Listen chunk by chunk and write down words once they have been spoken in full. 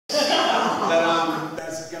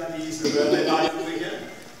That's going to be used for a birthday party for the weekend.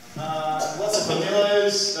 Lots of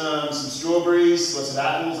pomelos, some strawberries, lots of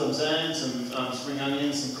apples, I'm saying, some spring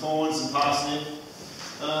onions, some corn, some parsnip,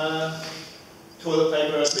 toilet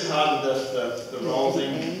paper. It's a bit hard with the roll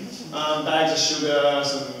thing. Bags of sugar,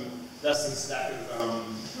 that's the stack of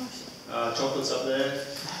chocolates up there.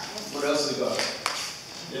 What else have we got?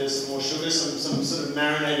 There's some more sugar, some sort of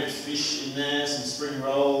marinated fish in there, some spring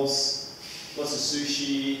rolls, lots of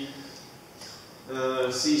sushi,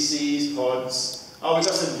 CC's, pods. Oh, we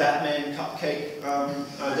got some Batman cupcake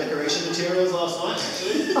decoration materials last night,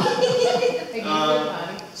 actually.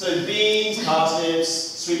 So beans, parsnips,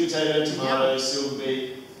 sweet potato, tomatoes, silver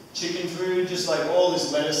beet, chicken food, just like all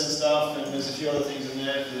this lettuce and stuff, and there's a few other things in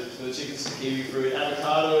there for the chicken, some kiwi fruit,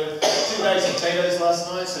 avocado, 2 bags of potatoes last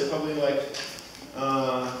night, so probably like, I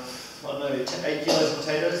don't know, 8 kilos of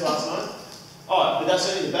potatoes last night. Oh, but that's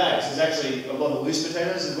only the bags. There's actually a lot of loose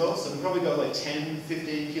potatoes as well, so we probably got like 10,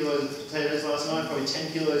 15 kilos of potatoes last night, probably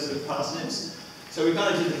 10 kilos of parsnips. So we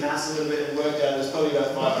kind of did the maths a little bit and worked out there's probably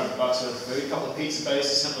about $500 worth of food, a couple of pizza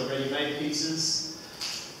bases, a couple of ready-made pizzas.